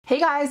Hey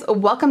guys,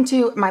 welcome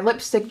to my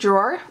lipstick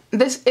drawer.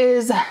 This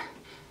is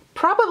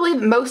probably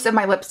most of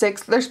my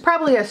lipsticks. There's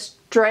probably a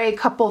stray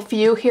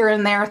few here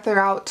and there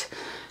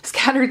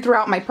scattered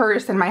throughout my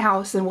purse and my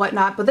house and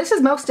whatnot, but this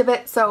is most of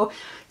it. So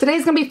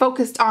today's gonna be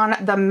focused on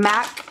the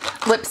MAC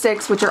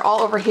lipsticks, which are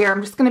all over here.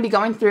 I'm just gonna be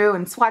going through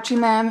and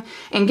swatching them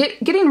and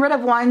getting rid of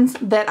ones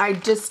that I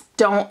just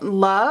don't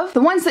love, the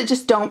ones that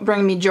just don't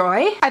bring me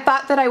joy. I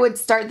thought that I would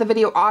start the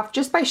video off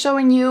just by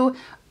showing you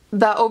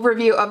the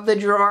overview of the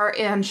drawer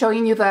and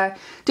showing you the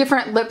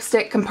different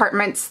lipstick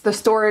compartments, the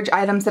storage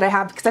items that I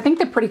have, because I think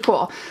they're pretty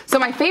cool. So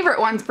my favorite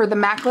ones for the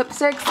MAC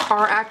lipsticks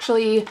are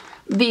actually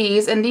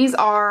these, and these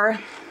are,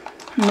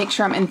 make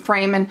sure I'm in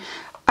frame, and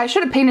I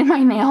should have painted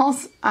my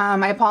nails.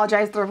 I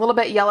apologize, they're a little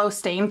bit yellow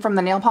stained from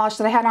the nail polish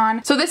that I had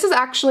on. So this is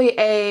actually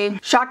a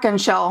shotgun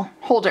shell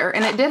holder,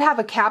 and it did have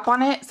a cap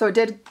on it, so it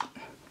did,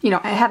 you know,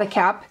 it had a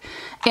cap.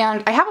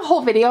 And I have a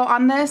whole video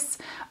on this,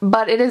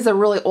 but it is a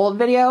really old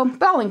video,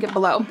 but I'll link it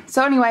below.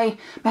 So anyway,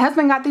 my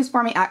husband got these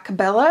for me at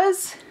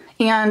Cabela's,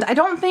 and I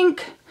don't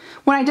think,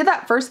 when I did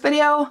that first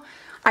video,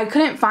 I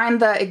couldn't find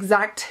the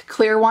exact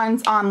clear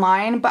ones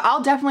online, but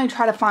I'll definitely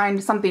try to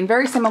find something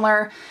very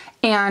similar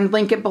and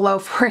link it below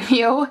for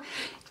you.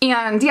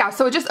 And yeah,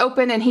 so it just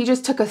opened and he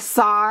just took a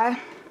saw,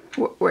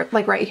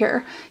 like right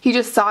here, he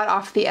just sawed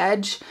off the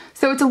edge.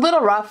 So it's a little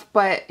rough,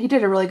 but he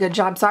did a really good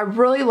job. So I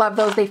really love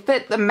those. They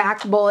fit the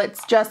MAC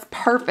bullets just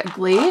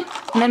perfectly.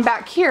 And then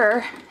back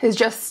here is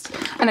just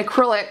an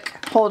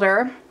acrylic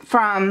holder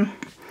from,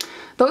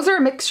 those are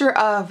a mixture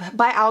of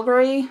by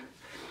Algerie,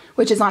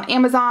 which is on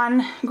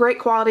Amazon, great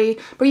quality,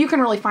 but you can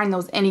really find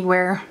those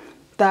anywhere.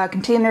 The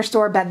Container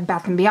Store, Bed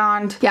Bath &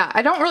 Beyond. Yeah,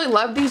 I don't really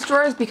love these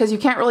drawers because you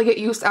can't really get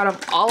use out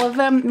of all of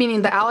them,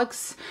 meaning the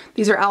Alex,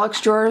 these are Alex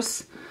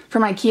drawers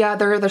from IKEA.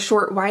 They're the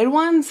short, wide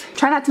ones.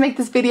 Try not to make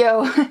this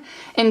video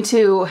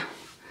into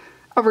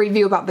a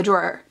review about the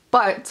drawer,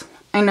 but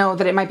I know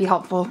that it might be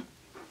helpful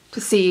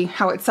to see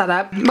how it's set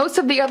up. Most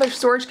of the other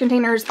storage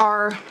containers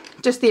are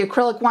just the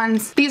acrylic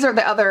ones. These are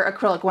the other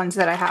acrylic ones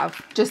that I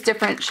have, just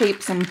different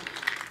shapes, and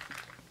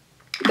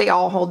they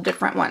all hold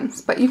different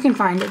ones, but you can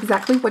find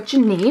exactly what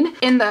you need.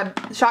 In the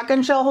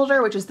shotgun shell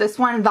holder, which is this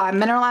one, the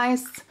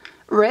mineralized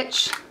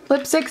rich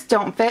lipsticks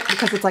don't fit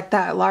because it's like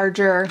that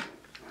larger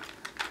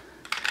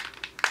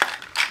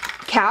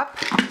cap.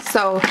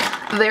 So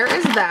there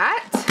is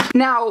that.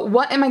 Now,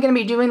 what am I going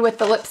to be doing with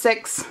the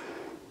lipsticks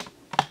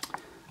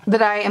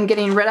that I am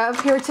getting rid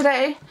of here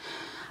today?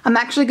 I'm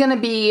actually going to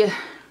be,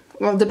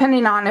 well,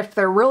 depending on if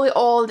they're really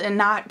old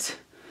and I'm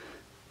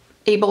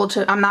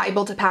not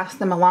able to pass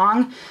them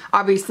along,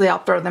 obviously I'll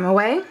throw them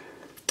away.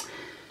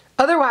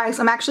 Otherwise,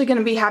 I'm actually going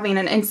to be having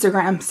an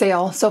Instagram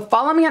sale. So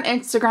follow me on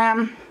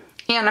Instagram,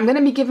 and I'm going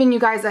to be giving you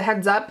guys a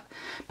heads up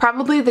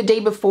probably the day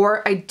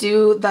before I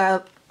do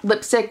the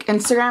lipstick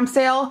Instagram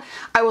sale.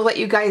 I will let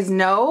you guys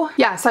know.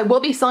 Yes, I will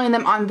be selling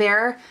them on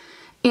there,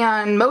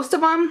 and most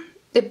of them,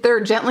 if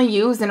they're gently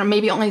used and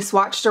maybe only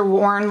swatched or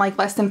worn like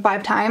less than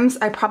 5 times,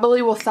 I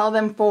probably will sell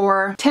them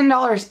for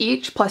 $10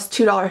 each plus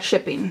 $2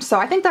 shipping. So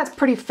I think that's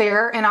pretty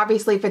fair, and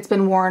obviously if it's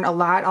been worn a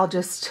lot,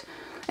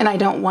 and I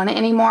don't want it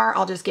anymore,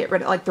 I'll just get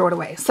rid of it, like throw it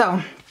away.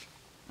 So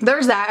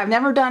there's that. I've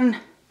never done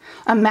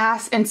a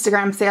mass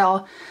Instagram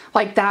sale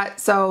like that,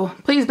 so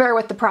please bear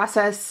with the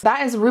process.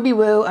 That is Ruby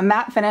Woo, a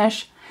matte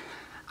finish.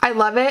 I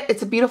love it.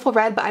 It's a beautiful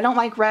red, but I don't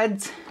like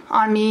reds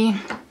on me.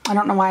 I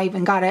don't know why I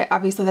even got it.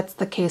 Obviously that's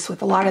the case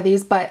with a lot of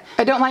these, but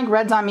I don't like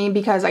reds on me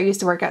because I used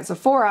to work at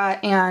Sephora,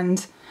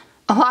 and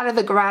a lot of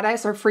the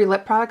gratis or free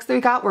lip products that we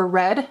got were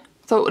red,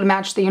 so it would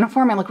match the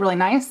uniform and look really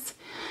nice.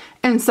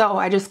 And so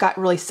I just got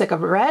really sick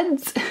of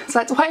reds, so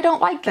that's why I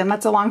don't like them.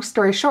 That's a long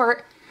story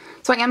short.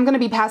 So I am going to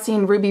be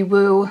passing Ruby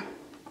Woo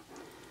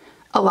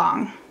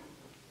along,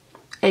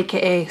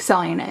 aka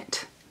selling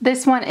it.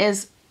 This one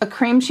is a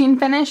cremesheen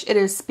finish. It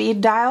is speed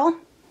dial.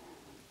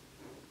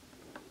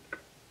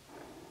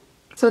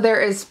 So there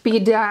is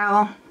speed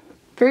dial,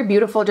 very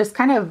beautiful, just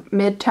kind of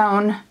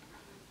mid-tone,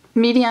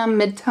 medium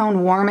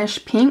mid-tone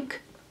warmish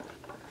pink.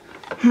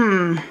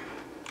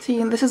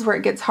 See, this is where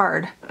it gets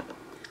hard.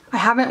 I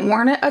haven't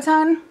worn it a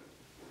ton,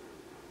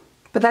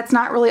 but that's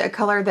not really a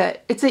color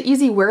that, it's an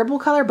easy wearable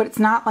color, but it's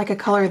not like a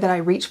color that I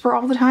reach for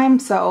all the time,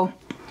 so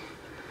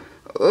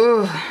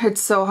it's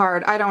so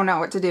hard. I don't know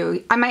what to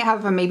do. I might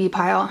have a maybe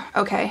pile.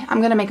 Okay,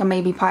 I'm gonna make a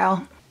maybe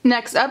pile.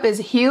 Next up is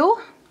Hue.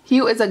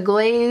 Hue is a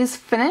glaze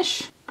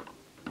finish.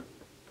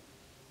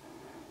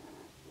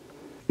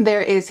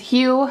 There is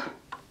Hue.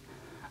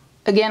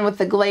 Again, with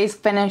the glaze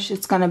finish,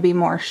 it's gonna be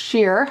more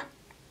sheer.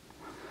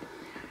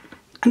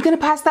 I'm gonna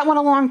pass that one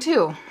along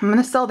too. I'm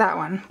gonna sell that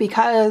one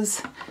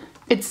because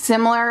it's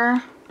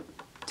similar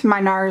to my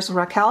NARS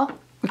Raquel,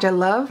 which I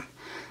love,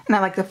 and I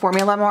like the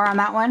formula more on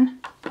that one.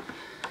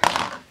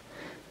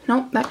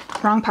 Nope,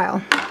 that wrong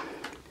pile.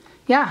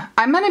 Yeah,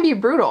 I'm gonna be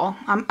brutal.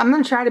 I'm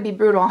gonna try to be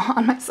brutal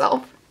on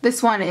myself.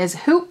 This one is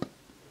Hoop.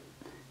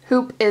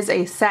 Hoop is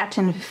a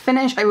satin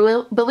finish. I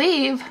will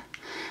believe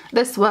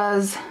this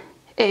was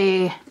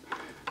a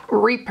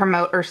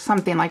re-promote or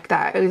something like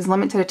that. It was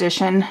limited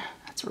edition.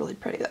 That's really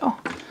pretty though.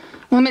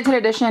 Limited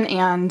edition,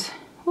 and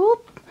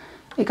whoop,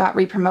 it got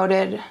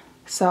re-promoted.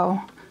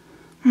 So,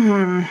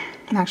 I'm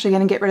actually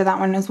gonna get rid of that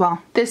one as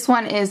well. This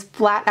one is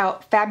Flat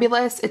Out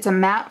Fabulous. It's a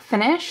matte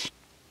finish.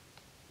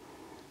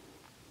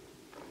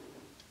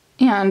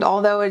 And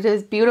although it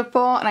is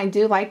beautiful and I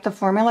do like the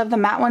formula of the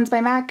matte ones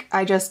by MAC,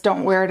 I just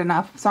don't wear it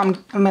enough. So I'm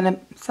gonna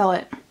sell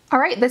it. All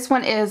right, this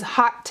one is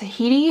Hot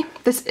Tahiti.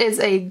 This is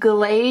a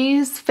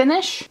glaze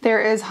finish.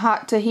 There is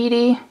Hot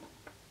Tahiti.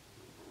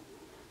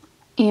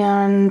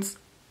 And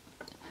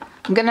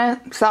I'm gonna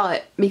sell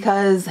it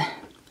because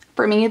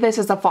for me, this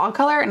is a fall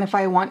color. And if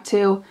I want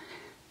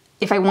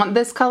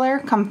this color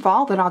come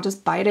fall, then I'll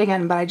just buy it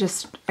again, but I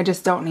just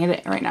don't need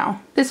it right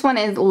now. This one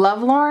is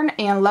Lovelorn,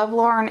 and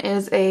Lovelorn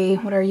is a,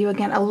 what are you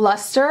again? A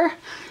luster.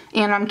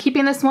 And I'm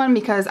keeping this one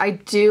because I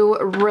do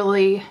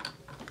really,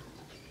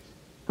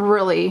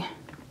 really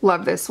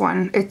love this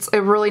one. It's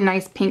a really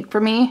nice pink for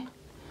me.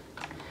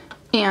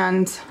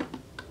 And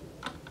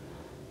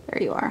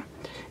there you are.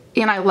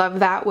 And I love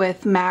that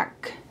with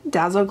MAC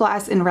Dazzle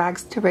Glass in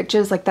Rags to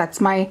Riches. Like that's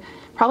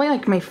probably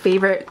like my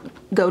favorite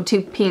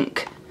go-to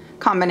pink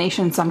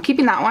combination, so I'm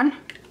keeping that one.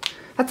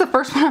 That's the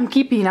first one I'm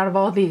keeping out of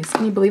all of these.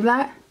 Can you believe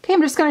that? Okay,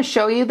 I'm just gonna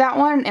show you that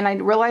one, and I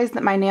realized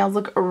that my nails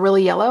look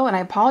really yellow, and I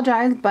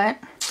apologize, but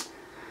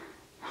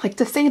I like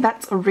to say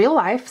that's real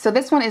life. So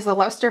this one is a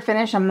luster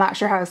finish. I'm not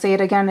sure how to say it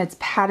again. It's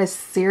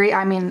Pattiserie.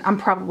 I mean, I'm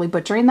probably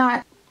butchering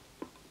that.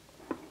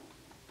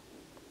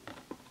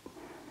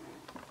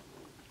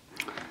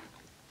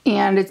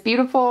 And it's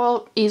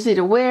beautiful, easy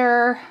to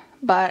wear,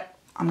 but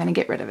I'm gonna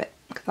get rid of it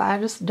because I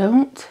just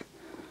don't.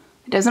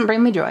 It doesn't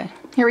bring me joy.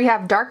 Here we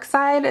have Dark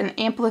Side, an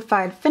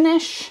amplified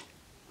finish.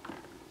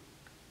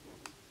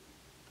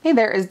 Okay,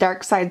 there is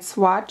Dark Side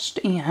swatched,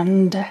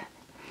 and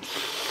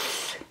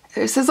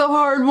this is a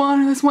hard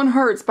one. This one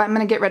hurts, but I'm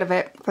gonna get rid of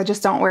it. I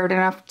just don't wear it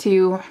enough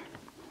to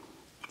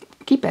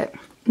keep it.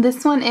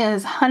 This one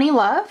is Honey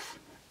Love.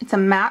 It's a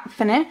matte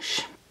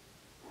finish.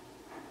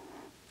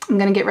 I'm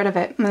gonna get rid of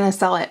it. I'm gonna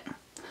sell it.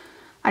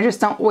 I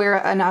just don't wear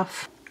it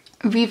enough.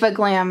 Viva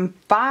Glam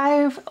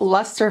 5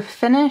 luster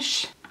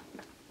finish.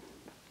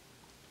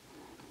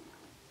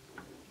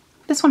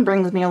 This one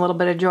brings me a little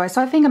bit of joy,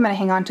 so I think I'm going to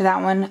hang on to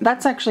that one.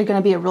 That's actually going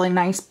to be a really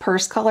nice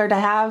purse color to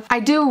have. I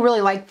do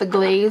really like the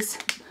glaze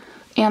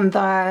and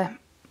the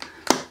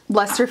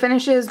luster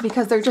finishes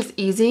because they're just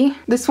easy.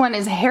 This one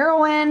is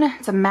Heroine.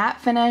 It's a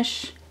matte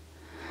finish.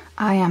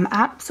 I am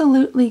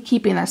absolutely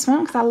keeping this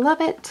one because I love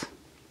it.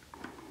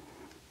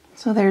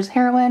 So there's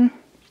Heroine.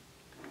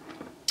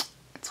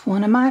 It's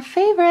one of my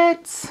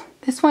favorites.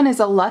 This one is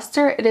a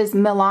luster. It is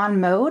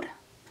Milan Mode.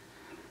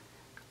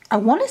 I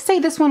want to say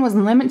this one was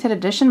limited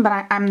edition,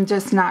 but I'm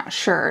just not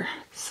sure.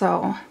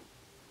 So,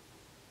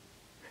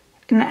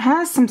 and it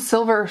has some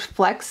silver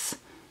flecks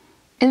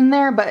in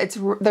there, but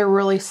they're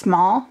really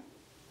small,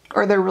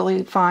 or they're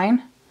really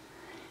fine.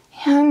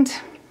 And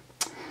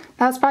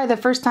that's probably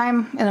the first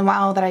time in a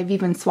while that I've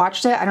even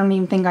swatched it. I don't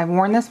even think I've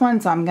worn this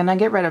one, so I'm gonna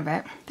get rid of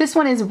it. This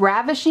one is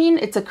Ravishing.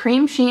 It's a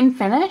cream sheen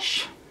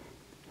finish.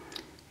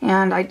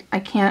 And I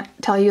can't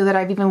tell you that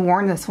I've even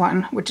worn this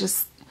one, which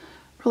is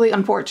really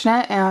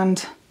unfortunate,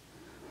 and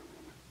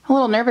a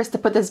little nervous to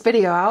put this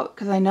video out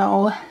because I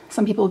know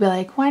some people will be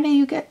like, why do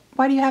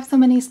you have so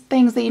many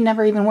things that you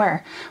never even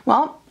wear?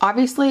 Well,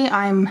 obviously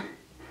I'm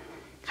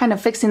kind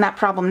of fixing that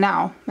problem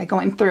now by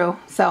going through,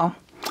 so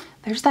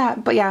there's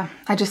that. But yeah,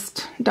 I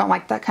just don't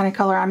like that kind of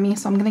color on me,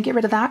 so I'm gonna get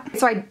rid of that.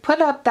 So I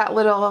put up that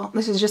little,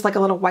 this is just like a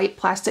little white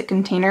plastic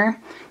container.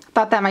 I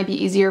thought that might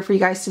be easier for you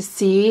guys to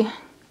see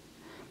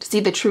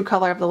the true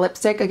color of the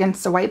lipstick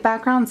against the white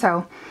background,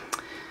 so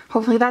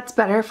hopefully that's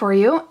better for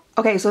you.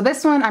 Okay, so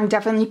this one I'm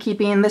definitely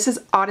keeping. This is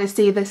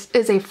Odyssey. This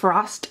is a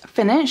frost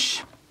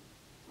finish.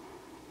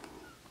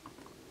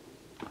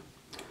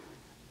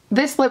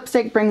 This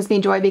lipstick brings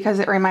me joy because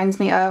it reminds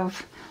me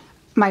of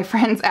my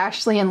friends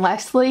Ashley and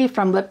Leslie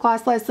from Lip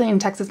Gloss Leslie and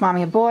Texas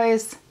Mommy of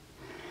Boys.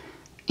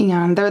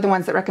 And they're the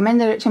ones that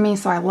recommended it to me,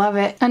 so I love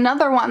it.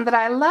 Another one that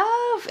I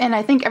love, and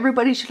I think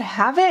everybody should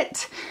have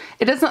it.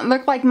 It doesn't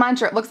look like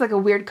much, or it looks like a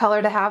weird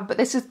color to have, but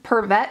this is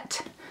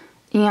Pervette.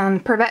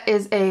 And Pervette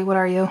is a, what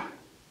are you?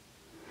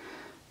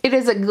 It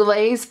is a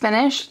glaze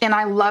finish, and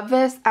I love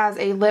this as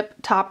a lip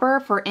topper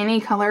for any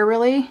color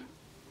really,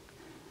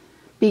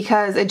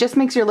 because it just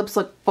makes your lips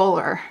look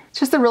fuller.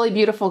 It's just a really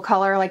beautiful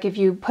color, like if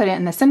you put it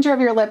in the center of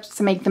your lips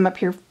to make them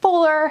appear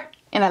fuller,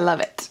 and I love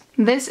it.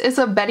 This is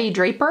a Betty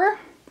Draper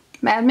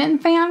Mad Men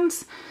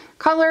fans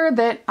color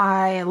that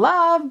I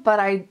love, but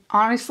I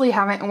honestly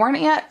haven't worn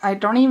it yet. I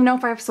don't even know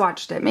if I've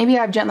swatched it. Maybe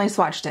I've gently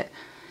swatched it.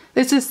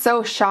 This is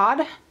so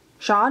Chaud,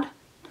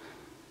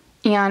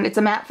 and it's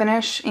a matte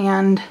finish,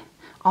 and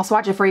I'll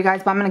swatch it for you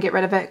guys, but I'm gonna get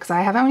rid of it because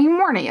I haven't even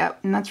worn it yet,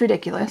 and that's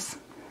ridiculous.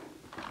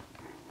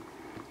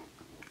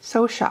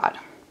 So Chaud,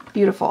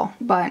 beautiful,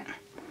 but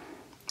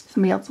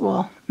somebody else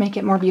will make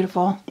it more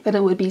beautiful, that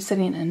it would be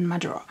sitting in my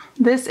drawer.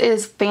 This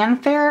is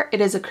Fanfare.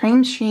 It is a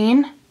cream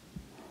sheen.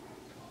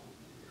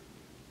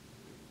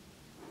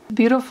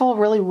 Beautiful,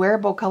 really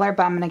wearable color,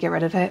 but I'm gonna get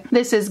rid of it.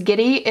 This is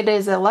Giddy. It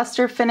is a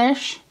luster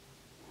finish.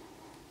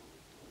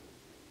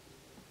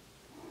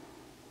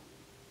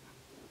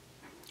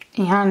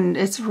 And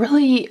it's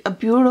really a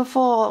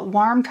beautiful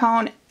warm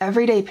tone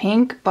everyday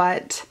pink,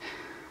 but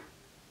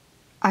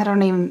I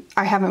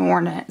haven't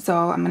worn it,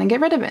 so I'm gonna get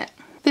rid of it.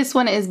 This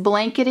one is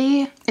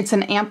Blankety. It's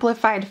an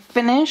amplified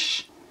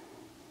finish.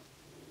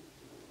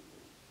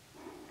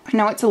 I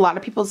know it's a lot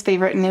of people's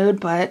favorite nude,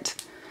 but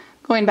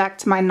going back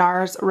to my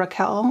NARS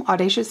Raquel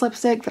Audacious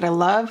lipstick that I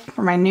love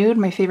for my nude,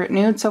 my favorite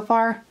nude so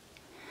far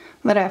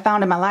that I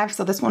found in my life,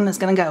 so this one is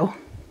gonna go.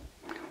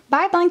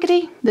 Bye,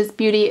 Blankety. This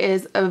beauty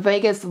is a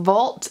Vegas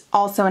Volt,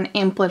 also an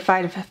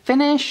amplified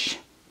finish.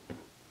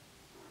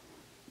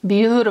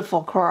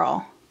 Beautiful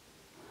coral.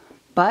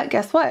 But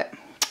guess what?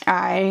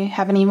 I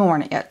haven't even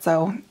worn it yet,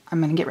 so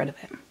I'm gonna get rid of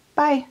it.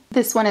 Bye.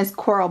 This one is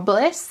Coral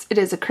Bliss. It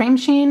is a cream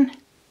sheen.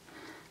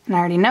 And I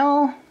already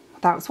know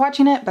without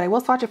swatching it, but I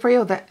will swatch it for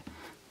you that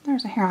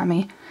there's a hair on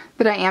me,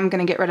 that I am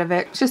gonna get rid of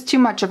it. It's just too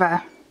much of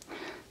a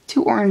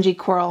too orangey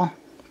coral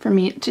for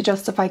me to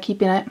justify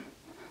keeping it.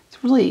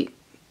 It's really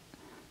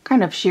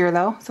kind of sheer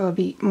though, so it would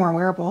be more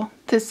wearable.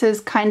 This is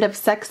Kind of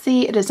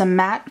Sexy. It is a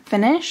matte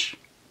finish.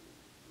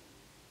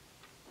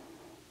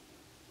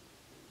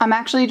 I'm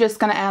actually just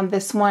gonna add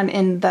this one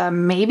in the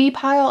maybe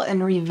pile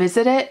and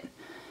revisit it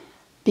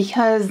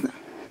because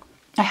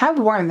I have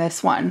worn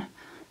this one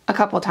a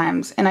couple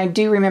times and I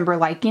do remember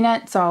liking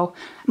it, so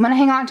I'm gonna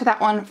hang on to that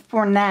one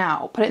for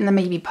now, put it in the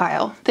maybe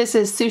pile. This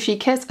is Sushi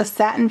Kiss, a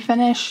satin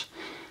finish.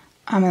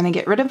 I'm gonna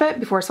get rid of it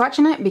before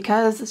swatching it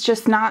because it's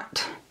just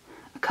not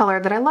a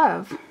color that I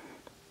love.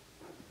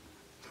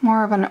 It's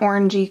more of an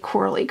orangey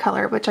corally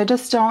color, which I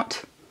just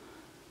don't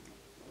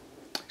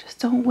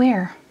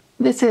wear.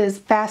 This is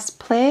Fast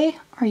Play.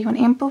 Are you an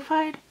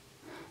amplified?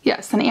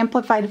 Yes, an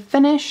amplified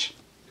finish.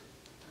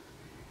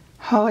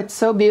 Oh, it's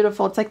so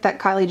beautiful. It's like that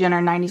Kylie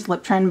Jenner 90s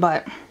lip trend,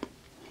 but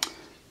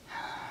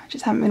I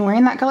just haven't been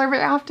wearing that color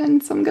very often,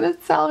 so I'm gonna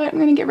sell it. I'm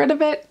gonna get rid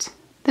of it.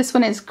 This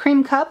one is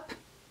Cream Cup.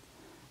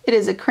 It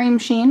is a cream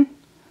sheen.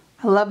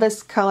 I love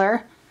this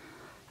color.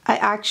 I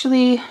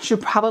actually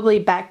should probably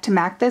back to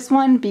MAC this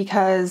one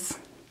because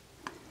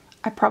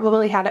I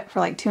probably had it for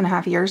like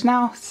 2.5 years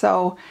now,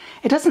 so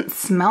it doesn't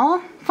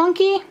smell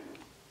funky,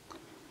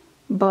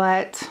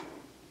 but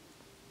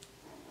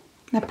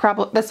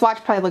the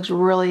swatch probably looks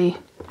really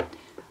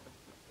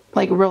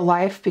like real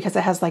life because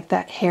it has like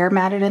that hair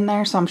matted in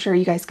there, so I'm sure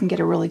you guys can get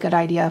a really good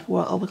idea of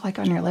what it'll look like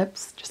on your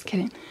lips. Just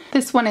kidding.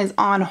 This one is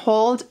On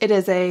Hold. It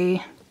is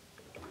a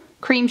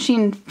cream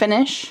sheen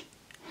finish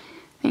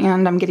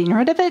and I'm getting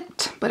rid of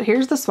it, but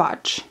here's the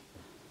swatch.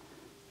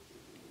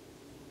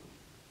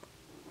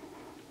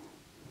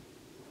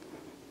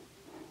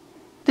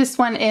 This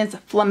one is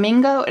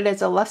Flamingo. It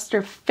is a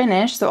luster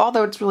finish, so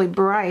although it's really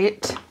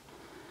bright,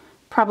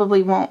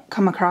 probably won't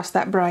come across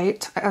that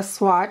bright as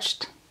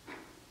swatched.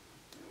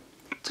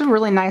 It's a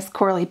really nice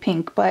corally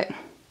pink, but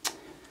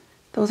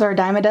those are a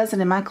dime a dozen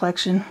in my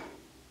collection.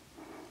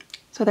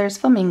 So there's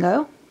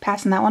Flamingo,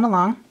 passing that one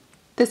along.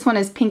 This one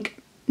is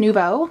Pink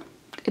Nouveau.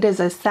 It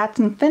is a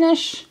satin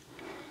finish,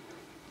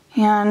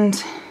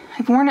 and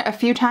I've worn it a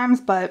few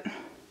times, but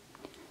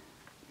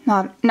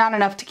not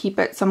enough to keep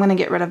it, so I'm gonna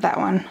get rid of that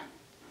one.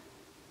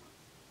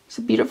 It's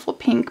a beautiful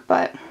pink,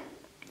 but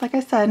like I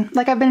said,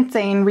 like I've been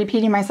saying,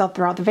 repeating myself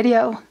throughout the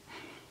video,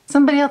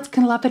 somebody else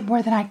can love it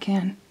more than I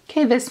can.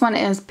 Okay, this one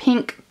is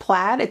Pink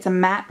Plaid. It's a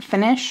matte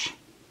finish.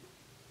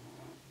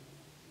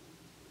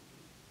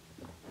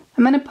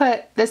 I'm gonna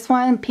put this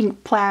one,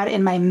 Pink Plaid,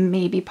 in my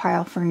maybe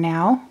pile for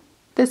now.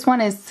 This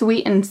one is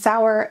Sweet and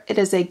Sour. It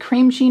is a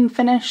cream sheen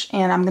finish,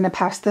 and I'm gonna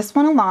pass this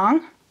one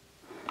along.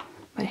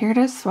 But here it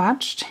is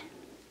swatched.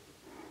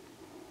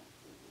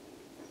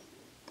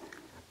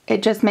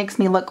 It just makes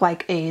me look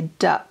like a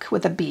duck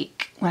with a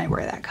beak when I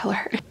wear that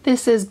color.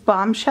 This is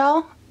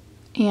Bombshell,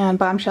 and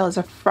Bombshell is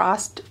a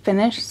frost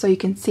finish, so you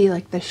can see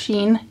like the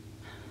sheen.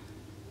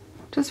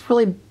 Just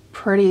really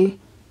pretty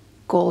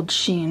gold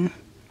sheen.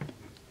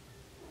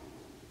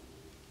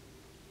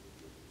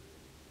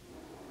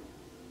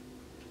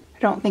 I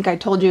don't think I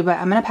told you, but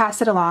I'm gonna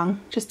pass it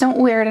along. Just don't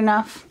wear it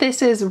enough.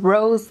 This is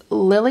Rose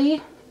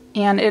Lilly,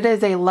 and it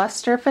is a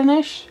luster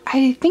finish.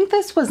 I think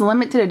this was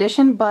limited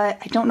edition, but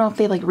I don't know if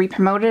they like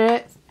re-promoted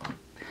it.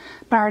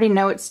 But I already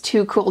know it's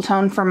too cool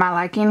tone for my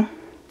liking.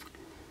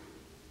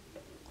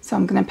 So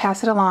I'm gonna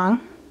pass it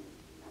along.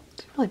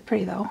 It's really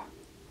pretty though.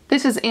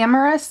 This is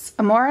Amorous,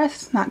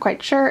 not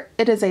quite sure.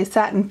 It is a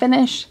satin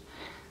finish.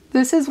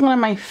 This is one of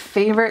my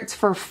favorites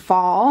for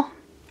fall,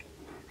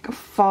 like a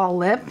fall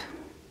lip.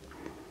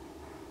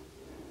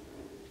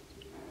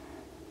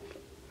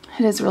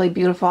 It is really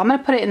beautiful. I'm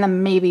gonna put it in the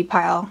maybe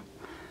pile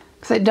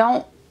because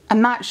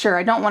I'm not sure.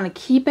 I don't want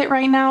to keep it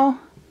right now.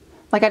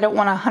 Like I don't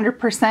want to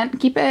 100%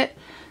 keep it,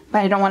 but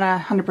I don't want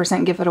to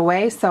 100% give it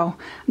away. So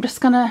I'm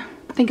just gonna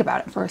think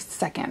about it for a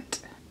second.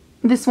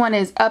 This one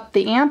is Up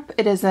the Amp.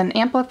 It is an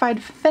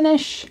amplified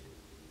finish.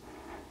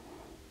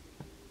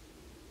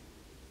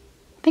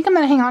 I think I'm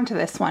gonna hang on to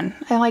this one.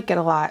 I like it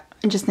a lot.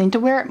 I just need to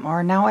wear it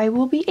more. Now I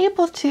will be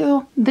able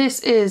to. This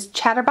is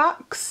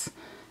Chatterbox,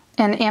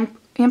 an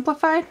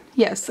amplified?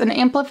 Yes, an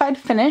amplified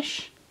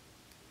finish.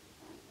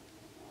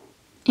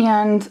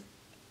 And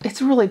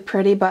It's really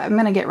pretty, but I'm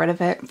gonna get rid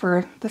of it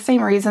for the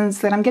same reasons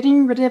that I'm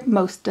getting rid of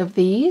most of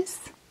these.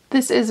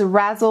 This is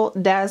Razzle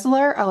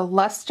Dazzler, a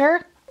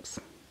luster. Oops.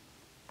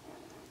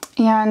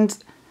 And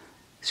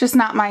it's just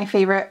not my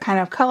favorite kind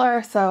of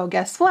color, so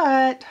guess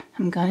what?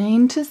 I'm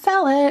going to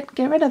sell it,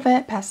 get rid of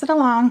it, pass it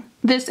along.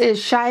 This is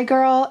Shy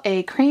Girl,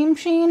 a cream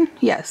sheen.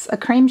 Yes, a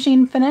cream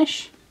sheen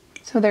finish.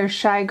 So there's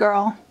Shy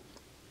Girl.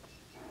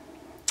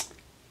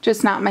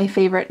 Just not my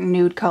favorite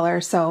nude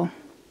color, so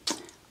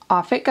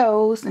off it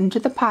goes into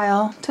the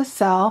pile to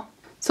sell.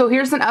 So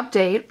here's an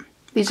update.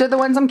 These are the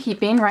ones I'm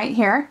keeping right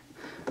here.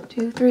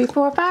 2, 3,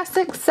 4, 5,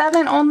 6,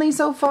 7 only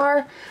so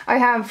far. I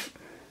have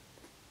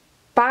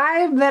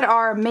 5 that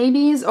are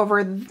maybes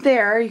over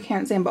there. You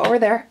can't see them, but over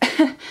there.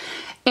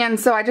 And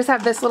so I just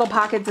have this little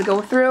pocket to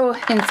go through.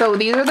 And so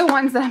these are the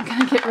ones that I'm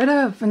gonna get rid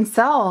of and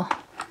sell.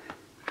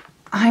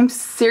 I'm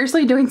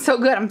seriously doing so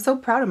good. I'm so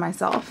proud of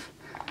myself.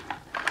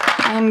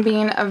 I'm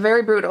being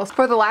very brutal.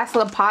 For the last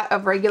little pot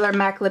of regular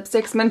MAC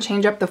lipsticks, I'm gonna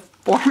change up the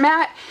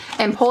format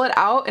and pull it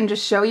out and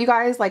just show you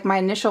guys like my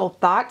initial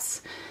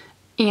thoughts.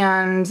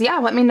 And yeah,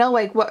 let me know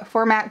like what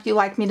format you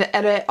like me to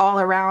edit all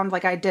around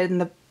like I did in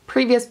the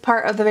previous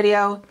part of the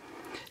video.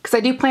 Because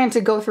I do plan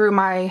to go through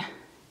my,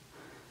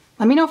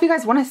 let me know if you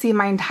guys want to see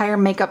my entire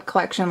makeup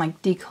collection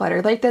like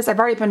decluttered like this. I've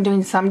already been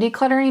doing some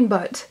decluttering,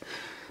 but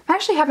I'm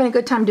actually having a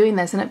good time doing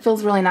this and it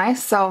feels really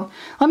nice. So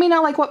let me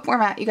know like what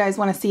format you guys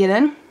want to see it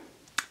in.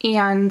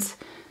 And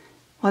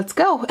let's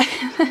go.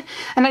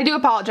 And I do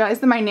apologize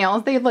that my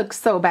nails, they look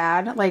so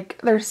bad. Like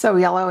they're so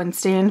yellow and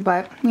stained,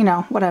 but you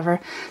know, whatever.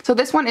 So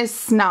this one is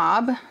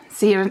Snob.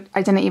 See,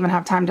 I didn't even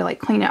have time to like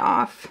clean it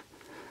off,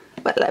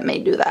 but let me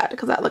do that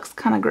because that looks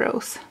kind of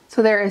gross.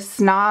 So there is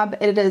Snob.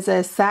 It is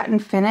a satin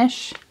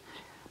finish.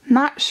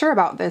 Not sure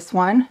about this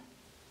one.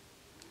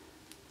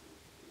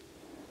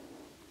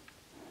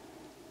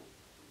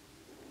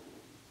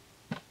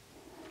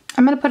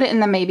 I'm gonna put it in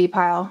the maybe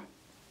pile.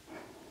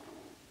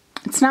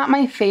 It's not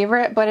my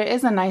favorite, but it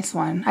is a nice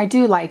one. I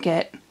do like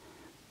it.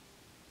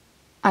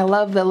 I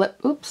love the lip,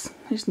 oops,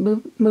 I just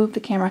moved the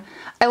camera.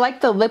 I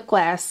like the lip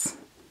gloss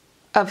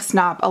of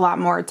Snob a lot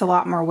more. It's a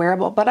lot more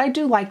wearable, but I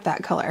do like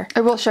that color.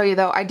 I will show you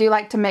though, I do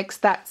like to mix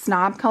that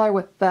Snob color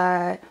with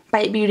the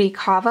Bite Beauty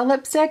Kava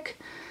lipstick.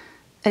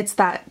 It's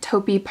that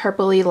taupey,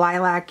 purpley,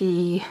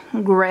 lilac-y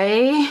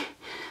gray.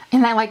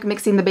 And I like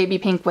mixing the baby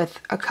pink with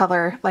a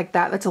color like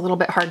that that's a little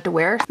bit hard to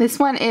wear. This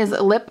one is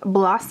Lip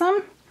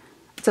Blossom.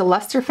 It's a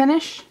luster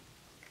finish.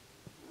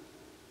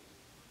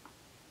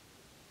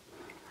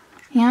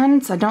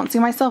 And I don't see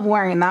myself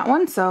wearing that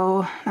one,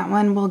 so that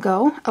one will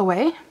go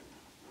away.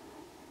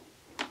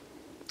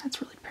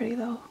 That's really pretty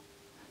though.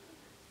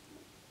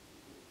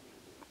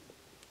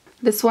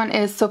 This one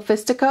is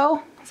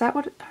Sophistico. Is that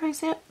what, how do you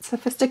say it?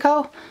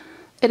 Sophistico.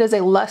 It is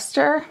a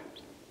luster.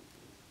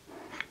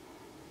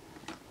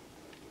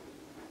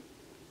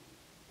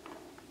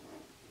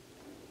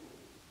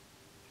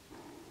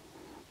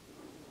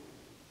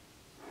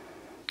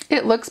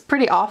 It looks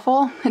pretty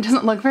awful. It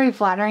doesn't look very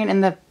flattering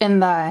in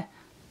the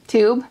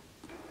tube,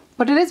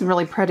 but it is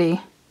really pretty.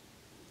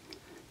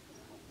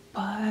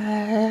 But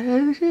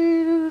I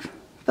feel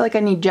like I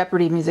need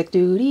Jeopardy music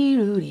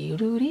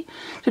to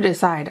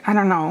decide. I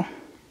don't know.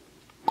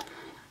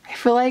 I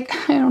feel like,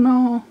 I don't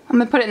know. I'm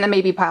gonna put it in the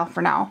maybe pile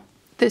for now.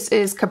 This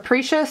is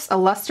Capricious, a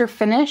luster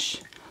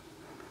finish.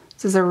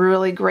 This is a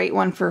really great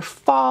one for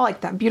fall,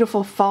 like that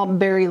beautiful fall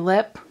berry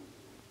lip.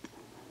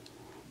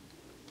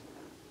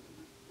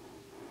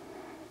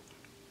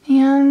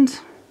 And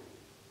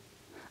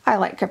I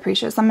like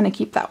Capricious. I'm gonna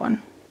keep that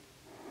one.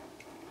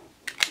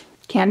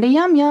 Candy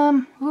Yum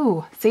Yum.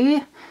 Ooh,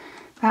 see?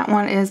 That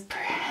one is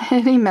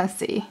pretty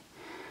messy.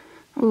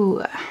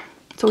 Ooh.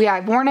 So yeah,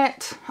 I've worn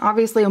it.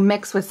 Obviously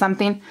mixed with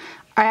something.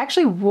 I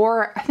actually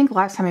wore, I think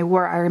last time I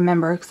wore it, I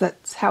remember, because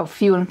that's how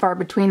few and far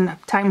between the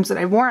times that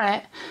I've worn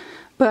it.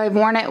 But I've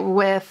worn it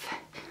with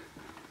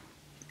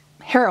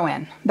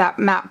Heroine, that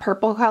matte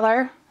purple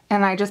color.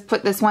 And I just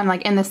put this one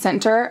like in the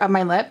center of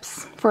my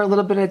lips for a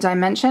little bit of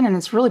dimension, and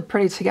it's really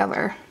pretty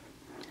together.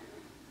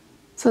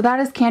 So that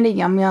is Candy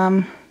Yum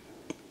Yum.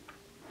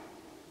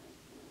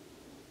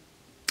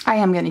 I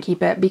am going to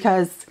keep it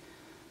because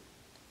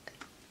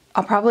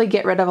I'll probably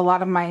get rid of a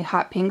lot of my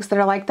hot pinks that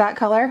are like that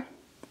color.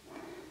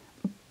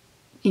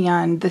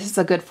 And this is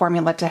a good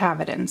formula to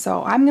have it in.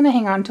 So I'm going to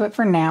hang on to it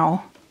for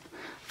now.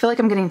 I feel like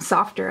I'm getting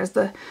softer as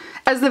the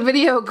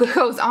video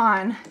goes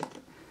on.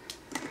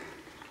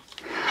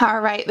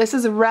 Alright, this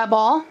is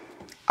Rebel.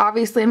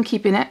 Obviously I'm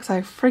keeping it because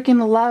I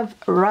freaking love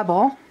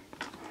Rebel.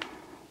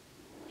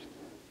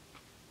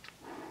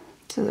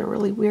 This is a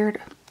really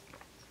weird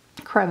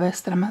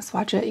crevice that I'm going to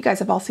swatch it. You guys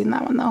have all seen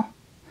that one though.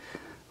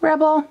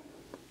 Rebel.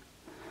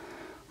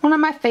 One of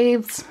my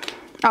faves.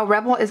 Oh,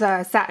 Rebel is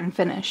a satin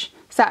finish.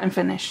 Satin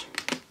finish.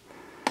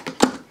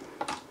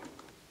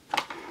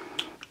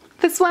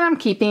 This one I'm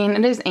keeping.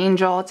 It is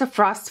Angel. It's a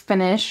frost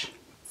finish.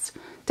 It's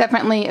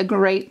definitely a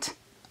great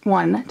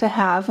one to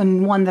have,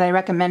 and one that I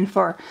recommend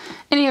for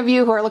any of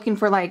you who are looking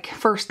for like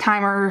first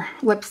timer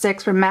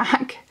lipsticks from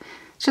MAC.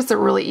 It's just a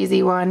really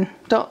easy one.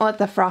 Don't let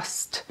the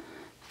frost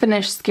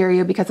finish scare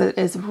you because it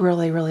is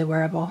really, really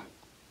wearable.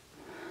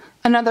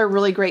 Another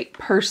really great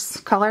purse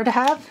color to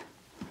have.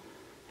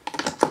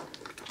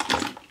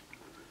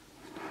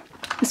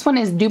 This one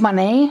is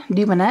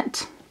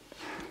Dubonnet.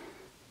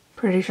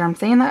 Pretty sure I'm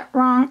saying that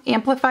wrong.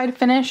 Amplified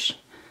finish.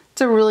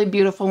 It's a really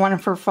beautiful one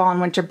for fall and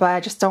winter, but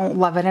I just don't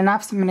love it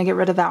enough, so I'm going to get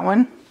rid of that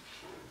one.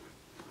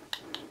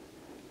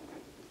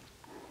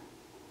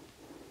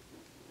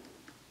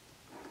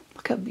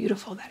 Look how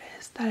beautiful that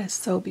is. That is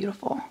so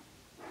beautiful.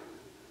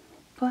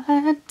 But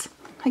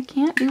I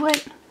can't do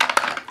it.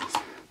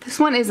 This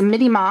one is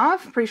Midi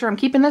Mauve. Pretty sure I'm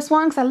keeping this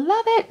one because I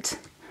love it.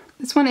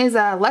 This one is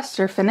a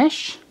Luster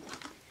finish.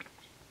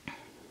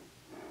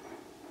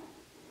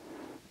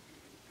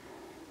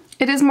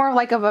 It is more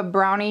like of a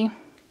brownie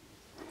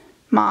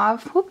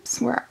mauve.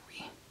 Whoops, where are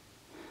we?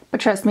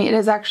 But trust me, it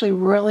is actually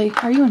really,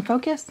 are you in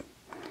focus?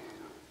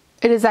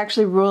 It is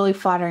actually really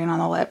flattering on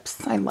the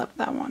lips. I love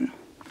that one.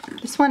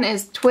 This one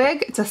is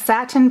Twig. It's a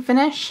satin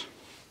finish.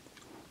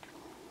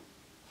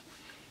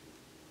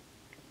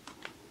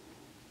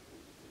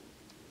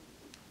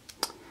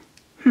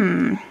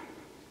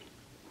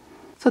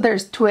 So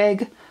there's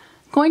Twig.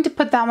 I'm going to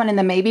put that one in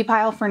the maybe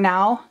pile for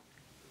now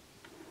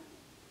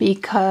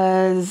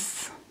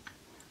because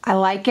I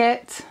like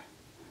it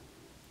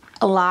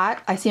a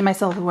lot. I see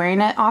myself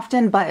wearing it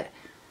often, but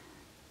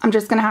I'm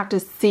just gonna have to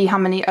see how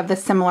many of the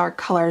similar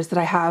colors that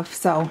I have.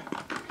 So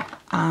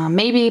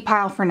maybe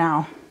pile for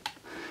now.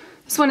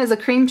 This one is a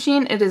cream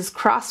sheen. It is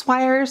cross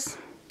wires.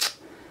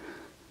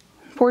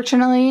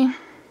 Fortunately,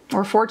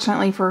 or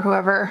fortunately for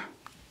whoever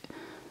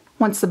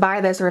wants to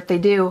buy this, or if they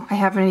do, I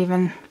haven't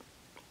even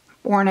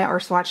worn it or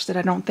swatched it,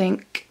 I don't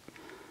think.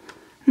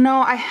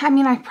 No, I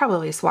mean, I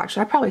probably swatched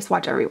it. I probably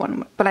swatch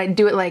everyone, but I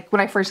do it like when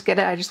I first get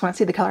it, I just want to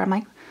see the color. I'm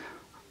like,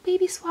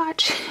 baby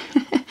swatch.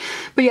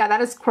 But yeah,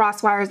 that is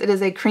cross wires. It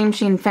is a cream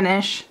sheen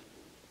finish.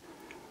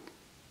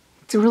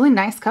 It's a really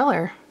nice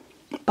color,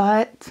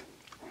 but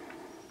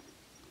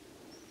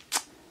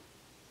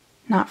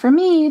not for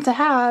me to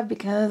have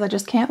because I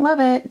just can't love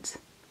it.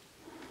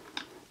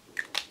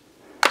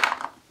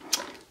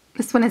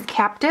 This one is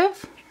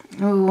Captive.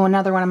 Ooh,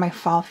 another one of my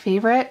fall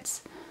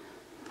favorites.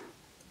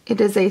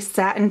 It is a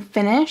satin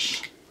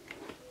finish.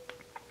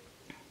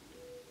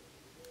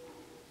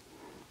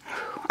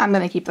 I'm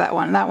gonna keep that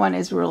one. That one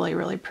is really,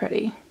 really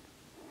pretty.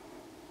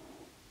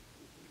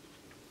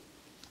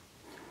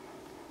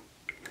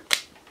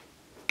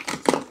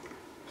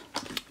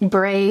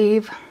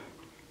 Brave.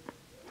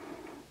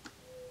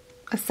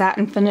 A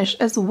satin finish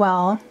as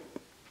well.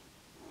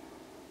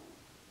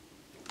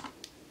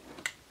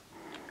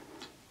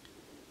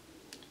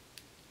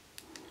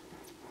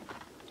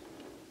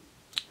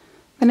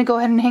 I'm gonna go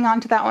ahead and hang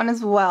on to that one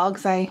as well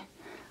because I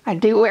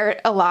do wear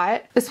it a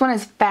lot. This one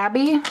is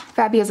Fabby.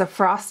 Fabby is a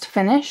frost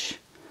finish,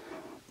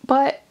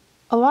 but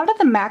a lot of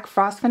the MAC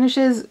frost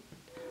finishes,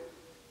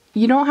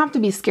 you don't have to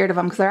be scared of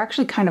them because they're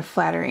actually kind of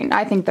flattering.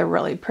 I think they're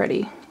really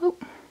pretty. Ooh.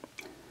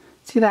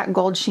 See that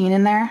gold sheen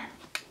in there?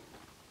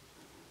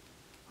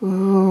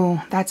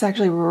 Ooh, that's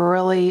actually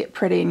really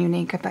pretty and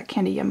unique. Got that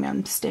candy yum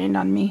yum stained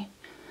on me.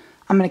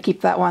 I'm gonna keep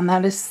that one.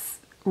 That is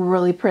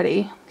really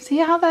pretty. See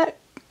how that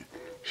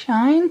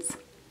shines?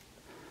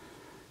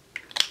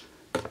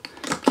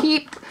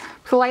 Keep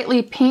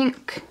Politely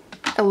Pink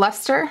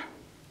Luster.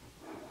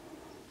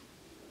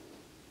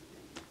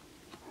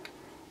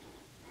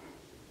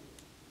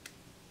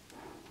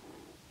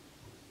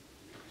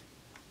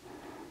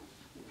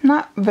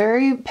 Not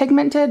very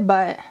pigmented,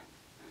 but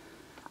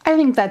I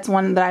think that's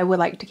one that I would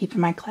like to keep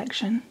in my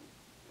collection.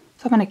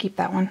 So I'm going to keep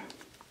that one.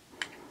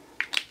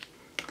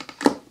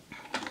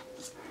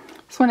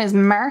 This one is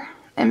Mehr,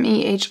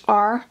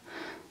 M-E-H-R.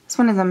 This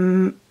one is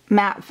a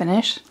matte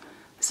finish.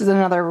 This is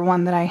another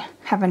one that I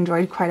have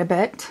enjoyed quite a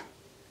bit.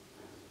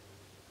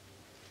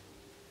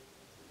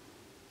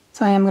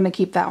 So I am going to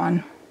keep that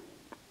one.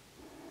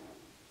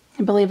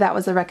 I believe that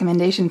was a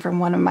recommendation from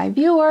one of my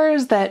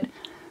viewers that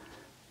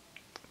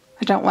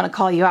I don't want to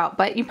call you out,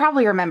 but you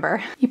probably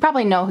remember. You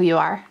probably know who you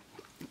are.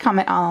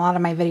 Comment on a lot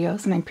of my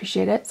videos and I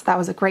appreciate it. So that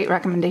was a great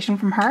recommendation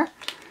from her.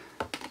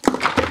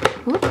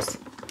 Oops.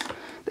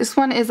 This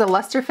one is a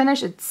luster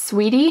finish. It's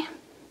Sweetie.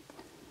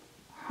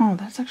 Oh,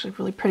 that's actually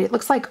really pretty. It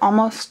looks like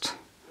almost,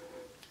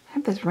 I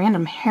have this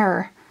random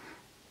hair.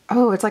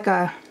 Oh, it's like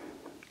a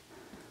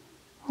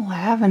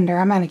lavender.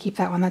 I'm going to keep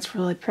that one. That's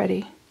really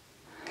pretty.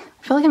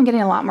 I feel like I'm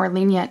getting a lot more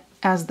lenient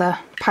as the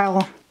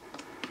pile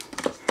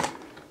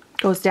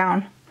goes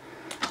down.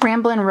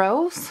 Ramblin'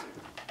 Rose,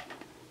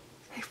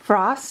 a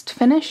frost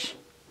finish.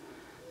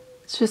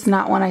 It's just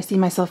not one I see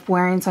myself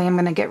wearing, so I am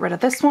going to get rid of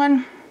this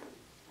one.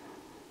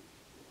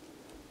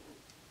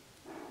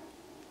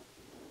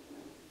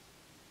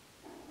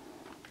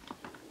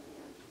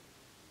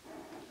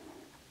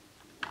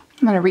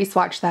 I'm going to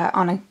re-swatch that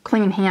on a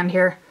clean hand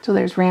here. So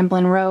there's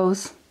Ramblin'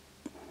 Rose.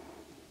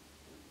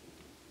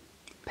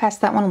 Pass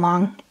that one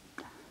along.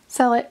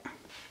 Sell it.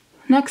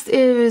 Next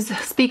is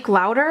Speak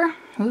Louder.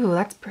 Ooh,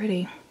 that's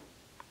pretty.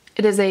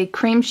 It is a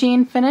cream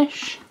sheen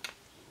finish.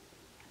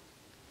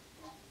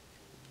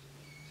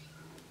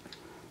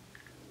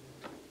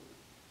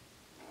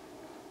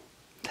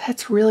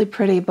 It's really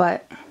pretty,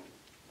 but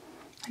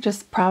I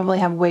just probably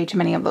have way too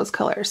many of those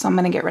colors, so I'm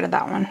gonna get rid of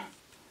that one.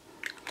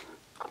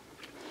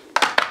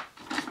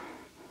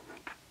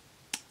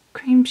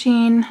 Cream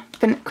sheen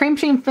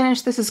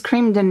finish. This is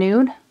Cream de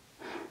Nude.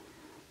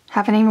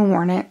 Haven't even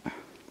worn it.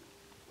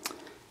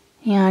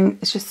 And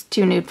it's just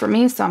too nude for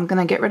me, so I'm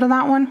gonna get rid of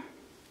that one.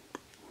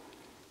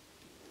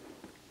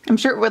 I'm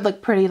sure it would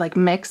look pretty like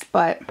mixed,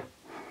 but at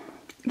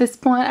this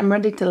point I'm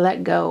ready to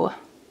let go.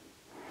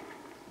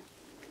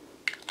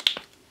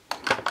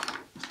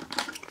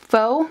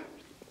 Faux.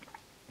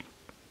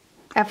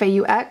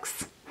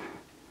 F-A-U-X.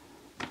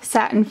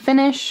 Satin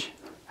finish.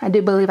 I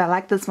do believe I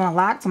like this one a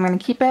lot, so I'm gonna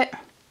keep it.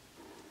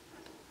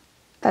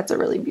 That's a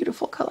really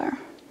beautiful color.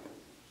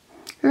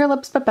 Your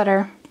lips, but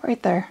better,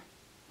 right there.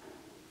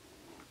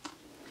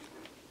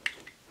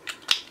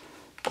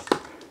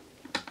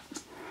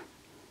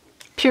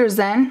 Pure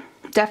Zen,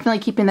 definitely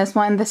keeping this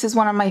one. This is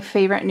one of my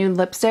favorite nude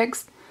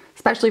lipsticks,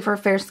 especially for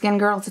fair skin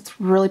girls. It's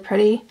really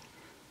pretty,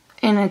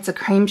 and it's a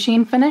cream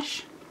sheen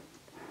finish.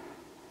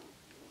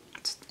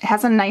 It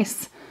has a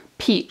nice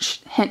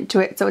peach hint to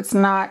it, so it's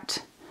not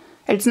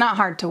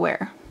hard to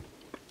wear.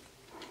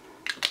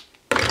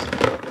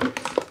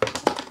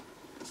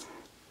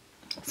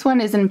 This one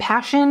is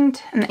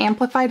Impassioned, an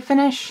amplified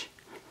finish.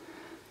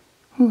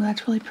 Ooh,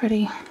 that's really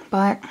pretty,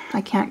 but I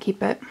can't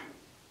keep it.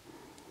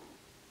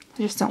 I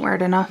just don't wear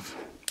it enough.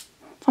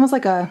 It's almost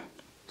like a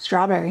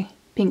strawberry,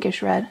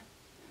 pinkish red.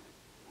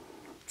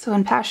 So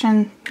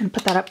Impassioned, I'm gonna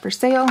put that up for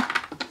sale.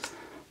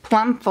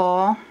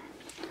 Plumful.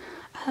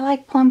 I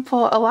like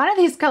Plumful. A lot of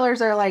these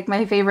colors are like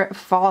my favorite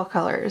fall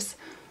colors,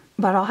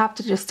 but I'll have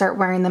to just start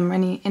wearing them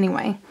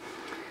anyway.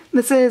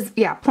 This is,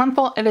 yeah,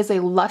 Plumful. It is a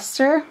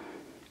luster.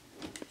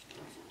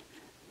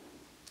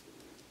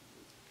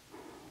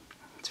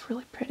 It's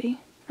really pretty,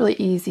 really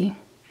easy.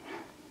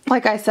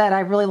 Like I said,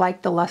 I really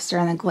like the luster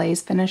and the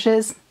glaze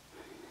finishes.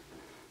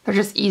 They're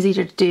just easy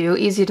to do,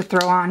 easy to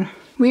throw on.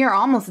 We are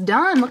almost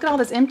done. Look at all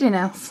this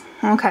emptiness.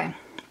 Okay,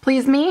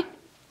 Please Me.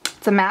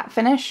 It's a matte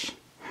finish.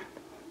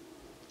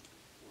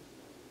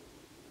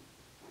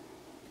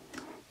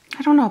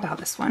 I don't know about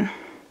this one.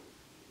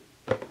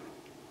 I'm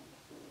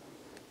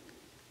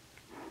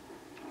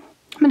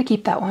gonna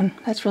keep that one.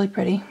 That's really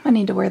pretty. I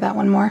need to wear that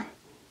one more.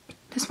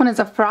 This one is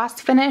a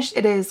frost finish.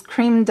 It is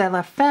Creme de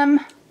la Femme.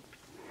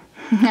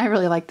 I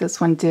really like this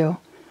one too.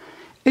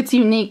 It's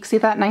unique. See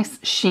that nice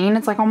sheen?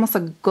 It's like almost a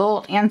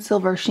gold and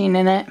silver sheen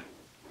in it.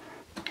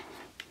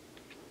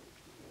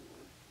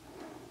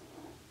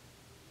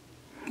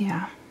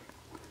 Yeah,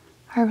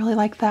 I really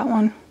like that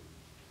one.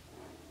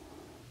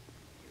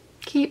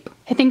 Keep.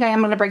 I think I am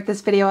going to break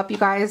this video up, you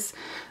guys.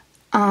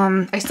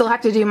 I still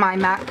have to do my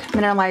MAC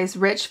Mineralized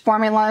Rich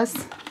formulas,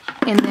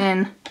 and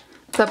then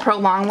the Pro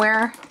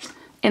Longwear,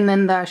 and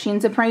then the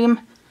Sheen Supreme.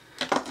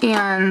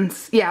 And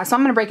yeah, so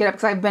I'm going to break it up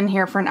because I've been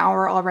here for an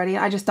hour already.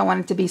 I just don't want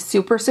it to be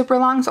super, super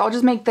long. So I'll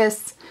just make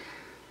this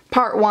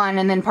part 1,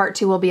 and then part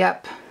 2 will be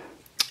up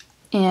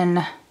in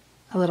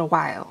a little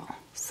while.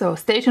 So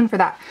stay tuned for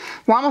that.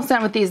 We're almost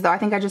done with these though. I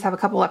think I just have a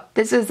couple up.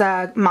 This is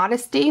a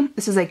Modesty.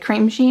 This is a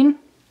cream sheen.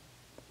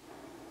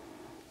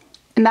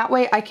 And that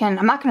way I can,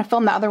 I'm not going to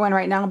film the other one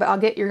right now, but I'll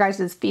get your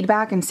guys'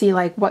 feedback and see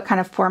like what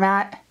kind of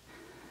format,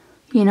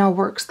 you know,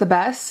 works the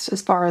best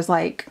as far as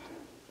like,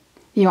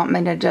 you want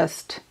me to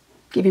just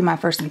give you my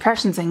first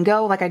impressions and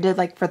go like I did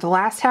like for the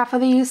last half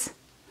of these,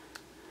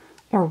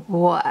 or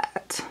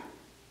what?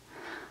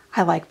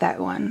 I like that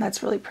one.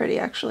 That's really pretty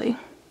actually.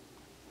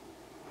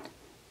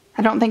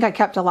 I don't think I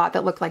kept a lot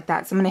that looked like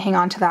that, so I'm going to hang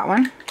on to that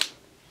one.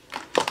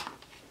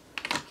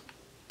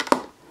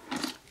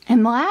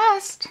 And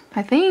last,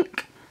 I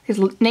think, is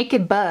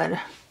Naked Bud.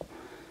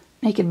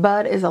 Naked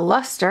Bud is a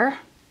luster.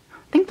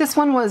 I think this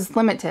one was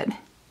limited.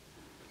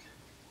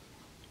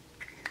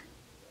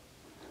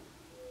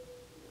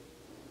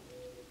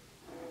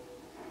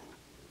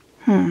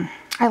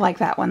 I like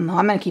that one though.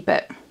 I'm going to keep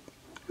it.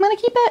 I'm going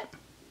to keep it.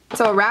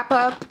 So a wrap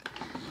up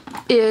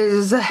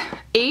is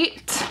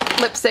 8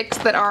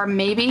 lipsticks that are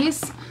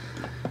maybes.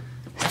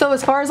 So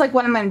as far as like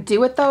what I'm going to do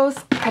with those,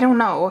 I don't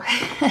know.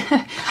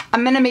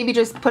 I'm going to maybe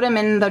just put them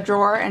in the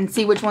drawer and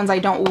see which ones I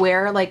don't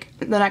wear like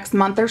the next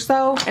month or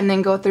so, and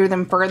then go through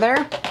them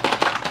further.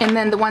 And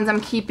then the ones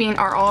I'm keeping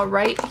are all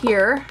right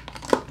here.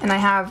 And I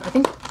have, I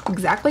think,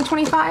 exactly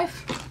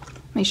 25.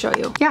 Let me show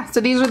you. Yeah,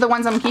 so these are the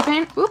ones I'm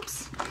keeping.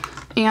 Oops.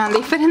 And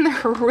they fit in there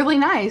really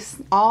nice.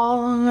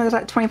 All is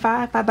that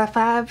 25,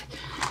 5x5,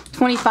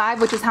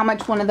 25, which is how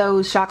much one of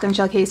those shotgun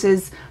shell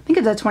cases, I think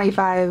it's a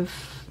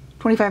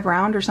 25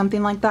 round or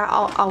something like that.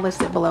 I'll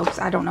list it below because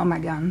I don't know my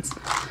guns.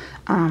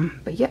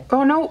 But yeah,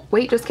 oh no,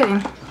 wait, just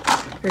kidding.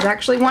 There's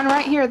actually one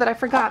right here that I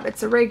forgot.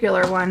 It's a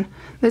regular one.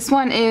 This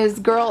one is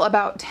Girl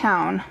About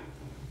Town.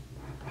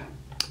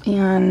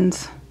 And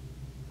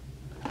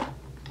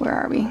where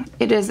are we?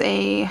 It is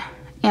an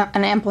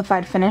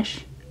amplified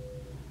finish.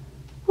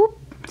 Whoop.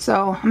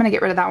 So I'm gonna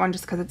get rid of that one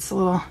just because it's a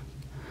little,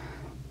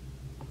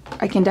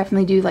 I can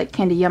definitely do like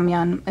Candy Yum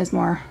Yum as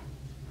more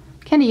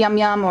Candy Yum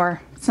Yum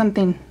or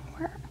something.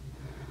 Where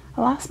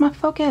I lost my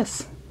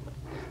focus.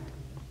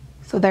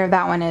 So there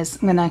that one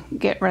is. I'm gonna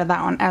get rid of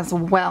that one as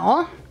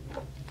well.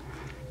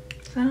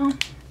 So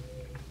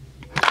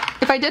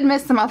if I did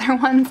miss some other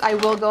ones, I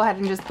will go ahead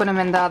and just put them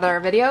in the other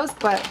videos,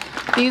 but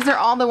these are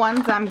all the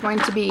ones that I'm going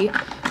to be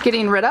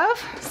getting rid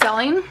of,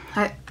 selling.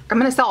 I'm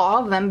gonna sell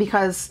all of them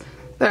because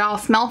they all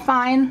smell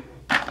fine.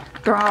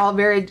 They're all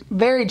very,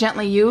 very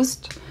gently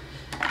used.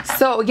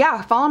 So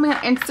yeah, follow me on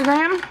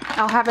Instagram.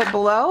 I'll have it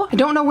below. I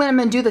don't know when I'm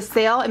gonna do the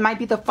sale. It might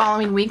be the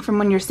following week from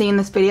when you're seeing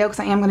this video because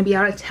I am gonna be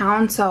out of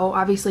town. So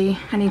obviously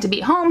I need to be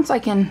home so I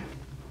can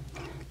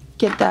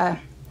get the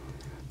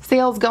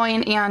sales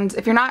going. And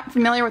if you're not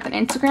familiar with an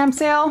Instagram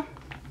sale,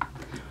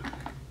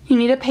 you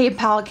need a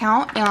PayPal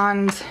account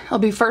and it'll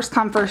be first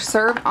come first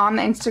serve on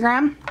the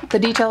Instagram. The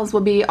details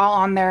will be all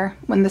on there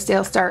when the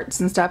sale starts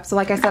and stuff. So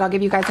like I said, I'll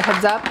give you guys a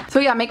heads up. So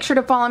yeah, make sure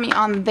to follow me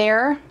on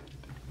there.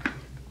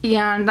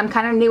 And I'm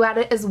kind of new at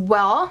it as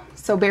well,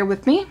 so bear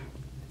with me.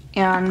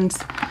 And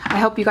I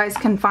hope you guys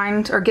can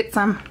find or get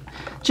some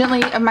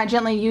of my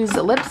gently used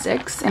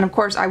lipsticks. And of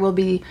course I will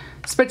be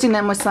spritzing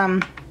them with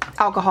some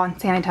alcohol and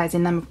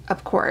sanitizing them,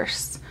 of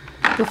course,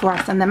 before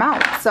I send them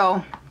out.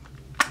 So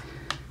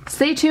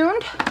stay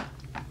tuned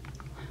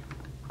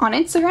on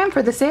Instagram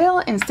for the sale,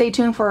 and stay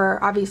tuned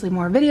for obviously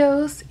more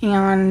videos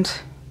and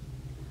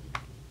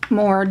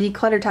more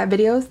declutter type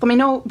videos. Let me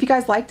know if you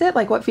guys liked it,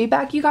 like what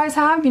feedback you guys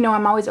have. You know,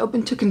 I'm always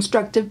open to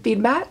constructive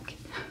feedback.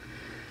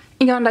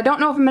 And I don't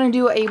know if I'm going to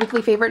do a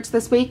weekly favorites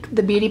this week,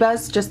 the Beauty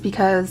Buzz, just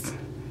because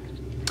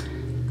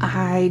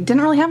I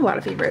didn't really have a lot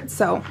of favorites.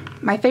 So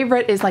my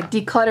favorite is like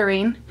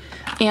decluttering,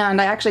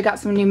 and I actually got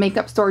some new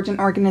makeup storage and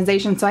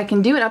organization, so I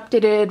can do an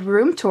updated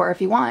room tour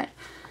if you want.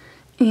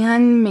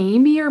 And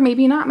maybe or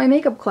maybe not, my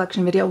makeup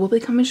collection video will be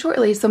coming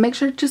shortly, so make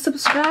sure to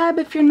subscribe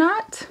if you're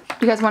not.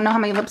 You guys want to know how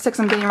many lipsticks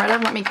I'm getting rid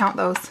of? Let me count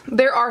those.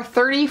 There are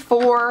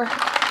 34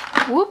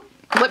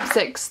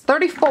 lipsticks.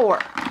 34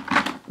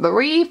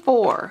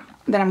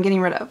 that I'm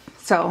getting rid of.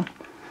 So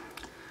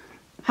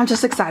I'm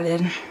just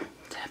excited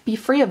to be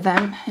free of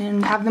them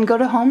and have them go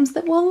to homes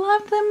that will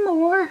love them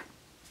more.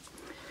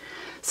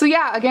 So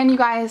yeah, again, you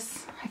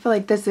guys, I feel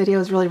like this video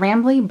is really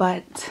rambly,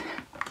 but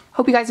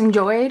hope you guys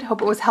enjoyed.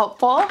 Hope it was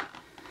helpful.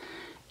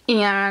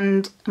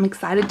 And I'm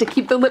excited to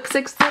keep the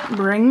lipsticks that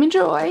bring me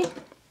joy.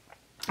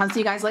 I'll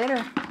see you guys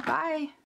later. Bye.